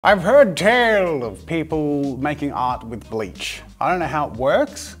I've heard tale of people making art with bleach. I don't know how it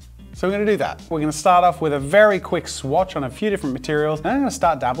works, so we're gonna do that. We're gonna start off with a very quick swatch on a few different materials, and I'm gonna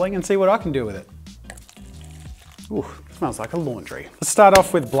start dabbling and see what I can do with it. Ooh, smells like a laundry. Let's start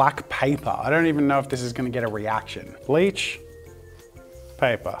off with black paper. I don't even know if this is gonna get a reaction. Bleach,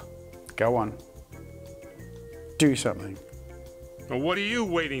 paper, go on. Do something. Well, what are you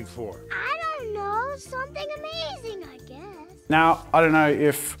waiting for? I don't know, something amazing, I guess. Now, I don't know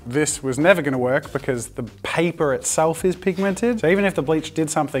if this was never gonna work because the paper itself is pigmented. So even if the bleach did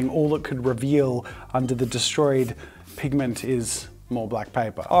something, all it could reveal under the destroyed pigment is more black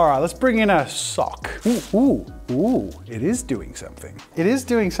paper. All right, let's bring in a sock. Ooh, it is doing something. It is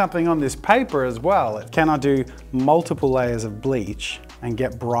doing something on this paper as well. Can I do multiple layers of bleach and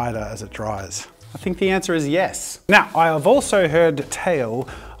get brighter as it dries? I think the answer is yes. Now, I have also heard tale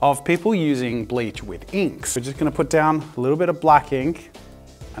of people using bleach with inks. We're just gonna put down a little bit of black ink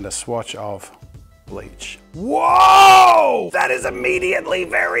and a swatch of bleach. Whoa! That is immediately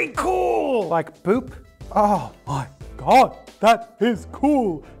very cool! Like boop. Oh my God, that is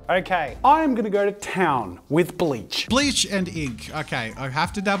cool. Okay, I'm gonna go to town with bleach. Bleach and ink. Okay, I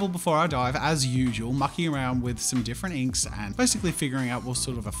have to dabble before I dive, as usual, mucking around with some different inks and basically figuring out what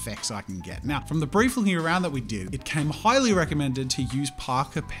sort of effects I can get. Now, from the brief looking around that we did, it came highly recommended to use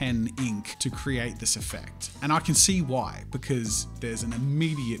Parker pen ink to create this effect. And I can see why, because there's an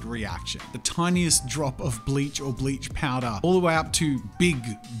immediate reaction. The tiniest drop of bleach or bleach powder, all the way up to big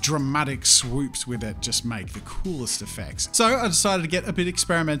dramatic swoops with it, just make the coolest effects. So I decided to get a bit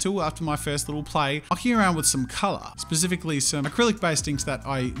experimental after my first little play, mucking around with some color, specifically some acrylic-based inks that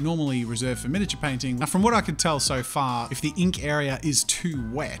I normally reserve for miniature painting. Now, from what I could tell so far, if the ink area is too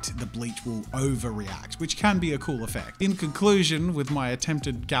wet, the bleach will overreact, which can be a cool effect. In conclusion, with my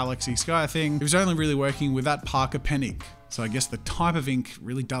attempted galaxy sky thing, it was only really working with that Parker pen ink. So I guess the type of ink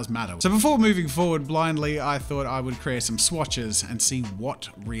really does matter. So before moving forward blindly, I thought I would create some swatches and see what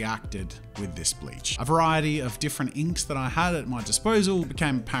reacted with this bleach. A variety of different inks that I had at my disposal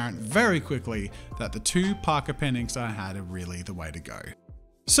became apparent very quickly that the two Parker pen inks I had are really the way to go.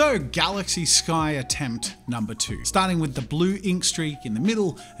 So Galaxy Sky attempt number 2, starting with the blue ink streak in the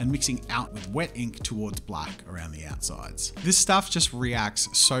middle and mixing out with wet ink towards black around the outsides. This stuff just reacts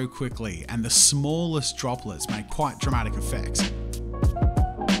so quickly and the smallest droplets make quite dramatic effects.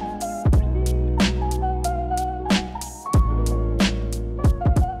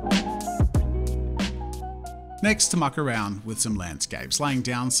 Next, to muck around with some landscapes, laying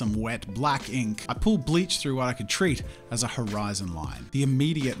down some wet black ink, I pulled bleach through what I could treat as a horizon line. The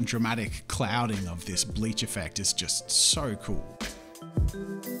immediate and dramatic clouding of this bleach effect is just so cool.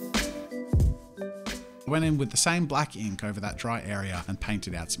 I went in with the same black ink over that dry area and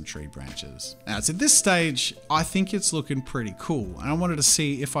painted out some tree branches. Now, it's at this stage, I think it's looking pretty cool, and I wanted to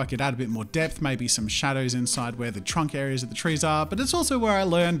see if I could add a bit more depth, maybe some shadows inside where the trunk areas of the trees are, but it's also where I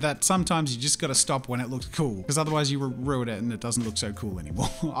learned that sometimes you just gotta stop when it looks cool, because otherwise you ruin it and it doesn't look so cool anymore.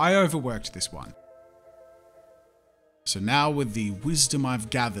 I overworked this one. So now, with the wisdom I've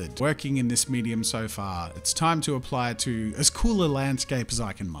gathered working in this medium so far, it's time to apply it to as cool a landscape as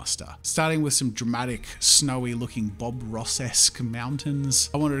I can muster. Starting with some dramatic, snowy looking Bob Ross-esque mountains.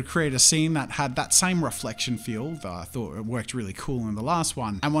 I wanted to create a scene that had that same reflection feel that I thought it worked really cool in the last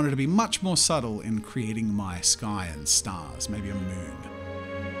one, and wanted to be much more subtle in creating my sky and stars, maybe a moon.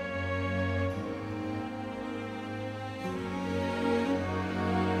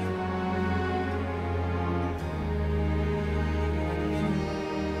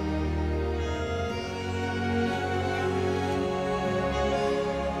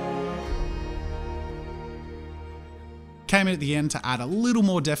 Came in at the end to add a little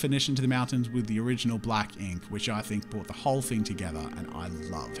more definition to the mountains with the original black ink, which I think brought the whole thing together, and I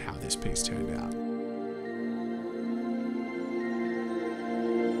love how this piece turned out.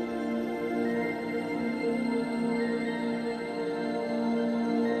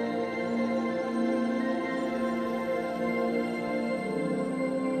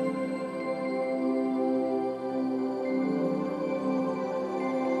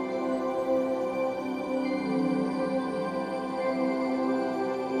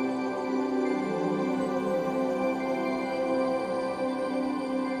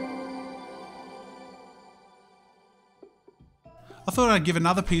 I thought I'd give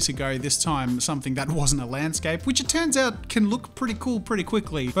another piece a go, this time something that wasn't a landscape, which it turns out can look pretty cool pretty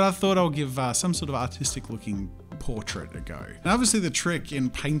quickly, but I thought I'll give some sort of artistic looking portrait a go. And obviously the trick in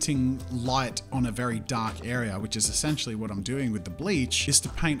painting light on a very dark area, which is essentially what I'm doing with the bleach, is to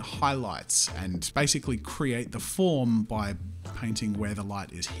paint highlights and basically create the form by painting where the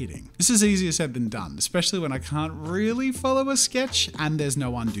light is hitting. This is easier said than done, especially when I can't really follow a sketch and there's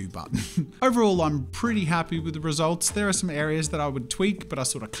no undo button. Overall, I'm pretty happy with the results. There are some areas that I would tweak, but I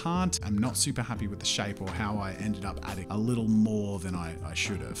sort of can't. I'm not super happy with the shape or how I ended up adding a little more than I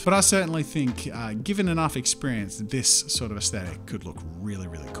should have. But I certainly think, given enough experience, this sort of aesthetic could look really,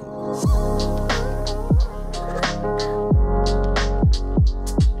 really cool.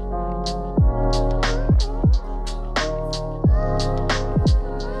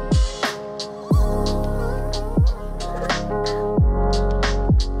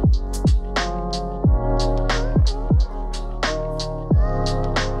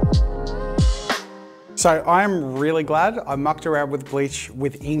 So I'm really glad I mucked around with bleach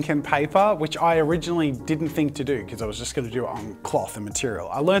with ink and paper, which I originally didn't think to do because I was just going to do it on cloth and material.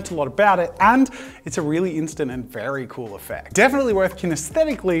 I learned a lot about it and it's a really instant and very cool effect. Definitely worth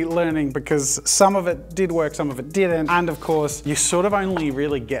kinesthetically learning because some of it did work, some of it didn't. And of course, you sort of only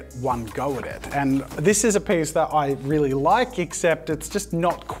really get one go at it. And this is a piece that I really like, except it's just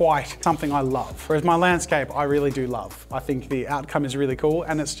not quite something I love. Whereas my landscape, I really do love. I think the outcome is really cool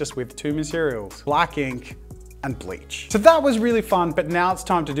and it's just with two materials, black ink and bleach. So that was really fun, but now it's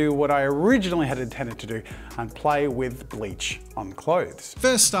time to do what I originally had intended to do and play with bleach on clothes.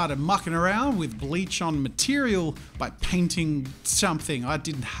 First started mucking around with bleach on material by painting something. I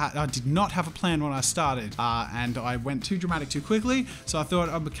did not have a plan when I started and I went too dramatic too quickly. So I thought,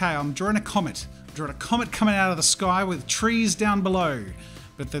 okay, I'm drawing a comet. I'm drawing a comet coming out of the sky with trees down below.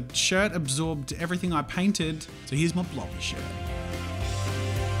 But the shirt absorbed everything I painted. So here's my blobby shirt.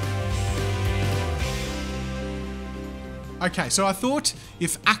 Okay, so I thought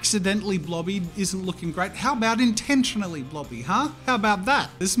if accidentally blobby isn't looking great, how about intentionally blobby, huh? How about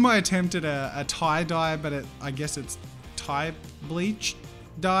that? This is my attempt at a tie-dye, but I guess it's tie bleach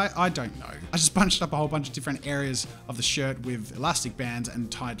dye? I don't know. I just bunched up a whole bunch of different areas of the shirt with elastic bands and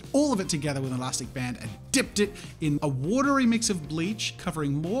tied all of it together with an elastic band and dipped it in a watery mix of bleach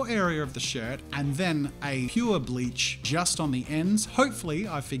covering more area of the shirt and then a pure bleach just on the ends. Hopefully,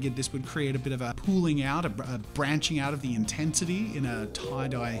 I figured this would create a bit of a pooling out, a branching out of the intensity in a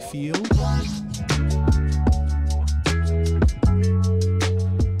tie-dye feel.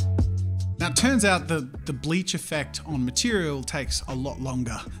 Now it turns out the bleach effect on material takes a lot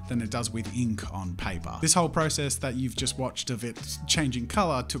longer than it does with ink on paper. This whole process that you've just watched of it changing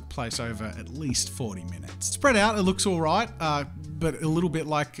color took place over at least 40 minutes. Spread out, it looks all right, but a little bit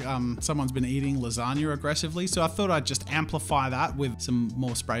like someone's been eating lasagna aggressively. So I thought I'd just amplify that with some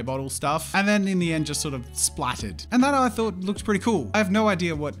more spray bottle stuff. And then in the end, just sort of splattered. And that I thought looked pretty cool. I have no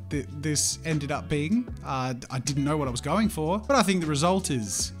idea what this ended up being. I didn't know what I was going for, but I think the result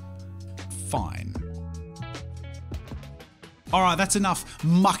is fine. All right, that's enough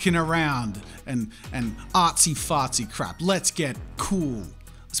mucking around and artsy-fartsy crap. Let's get cool.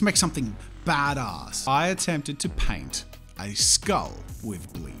 Let's make something badass. I attempted to paint a skull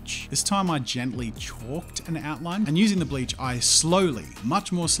with bleach. This time I gently chalked an outline, and using the bleach, I slowly,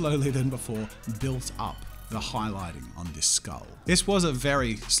 much more slowly than before, built up the highlighting on this skull. This was a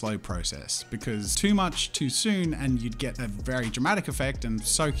very slow process because too much too soon and you'd get a very dramatic effect and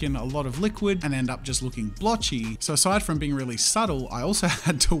soak in a lot of liquid and end up just looking blotchy. So aside from being really subtle, I also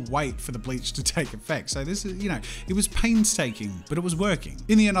had to wait for the bleach to take effect. So this is, it was painstaking, but it was working.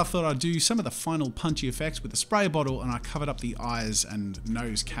 In the end, I thought I'd do some of the final punchy effects with the spray bottle, and I covered up the eyes and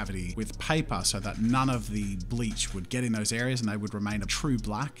nose cavity with paper so that none of the bleach would get in those areas and they would remain a true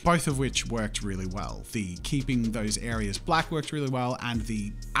black, both of which worked really well. The keeping those areas black worked really well, and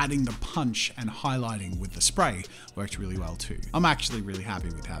the adding the punch and highlighting with the spray worked really well too. I'm actually really happy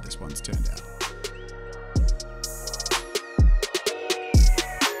with how this one's turned out.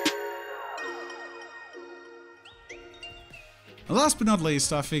 Last but not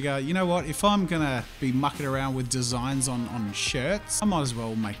least, I figure, you know what, if I'm gonna be mucking around with designs on shirts, I might as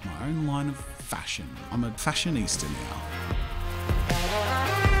well make my own line of fashion. I'm a fashionista now.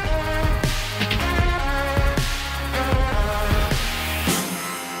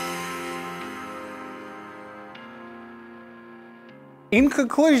 In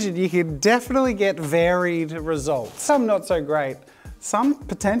conclusion, you can definitely get varied results. Some not so great, some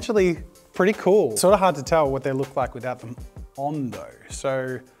potentially pretty cool. Sort of hard to tell what they look like without them on though.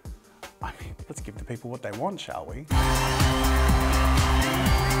 So, I mean, let's give the people what they want, shall we?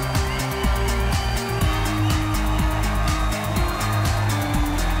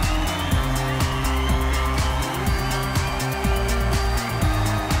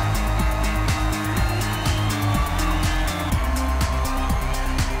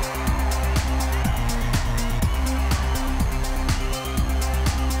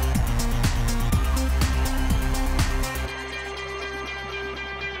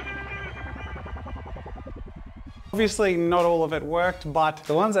 Obviously not all of it worked, but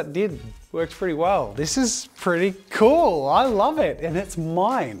the ones that did worked pretty well. This is pretty cool. I love it, and it's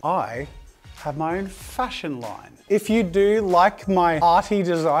mine. I have my own fashion line. If you do like my arty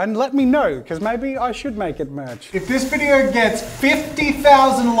design, let me know, because maybe I should make it merch. If this video gets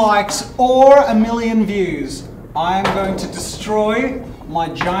 50,000 likes or 1 million views, I am going to destroy my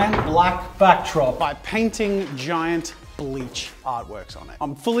giant black backdrop by painting giant bleach artworks on it.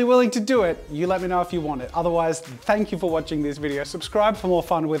 I'm fully willing to do it. You let me know if you want it. Otherwise, thank you for watching this video. Subscribe for more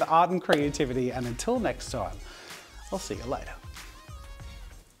fun with art and creativity, and until next time, I'll see you later.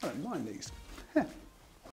 I don't mind these.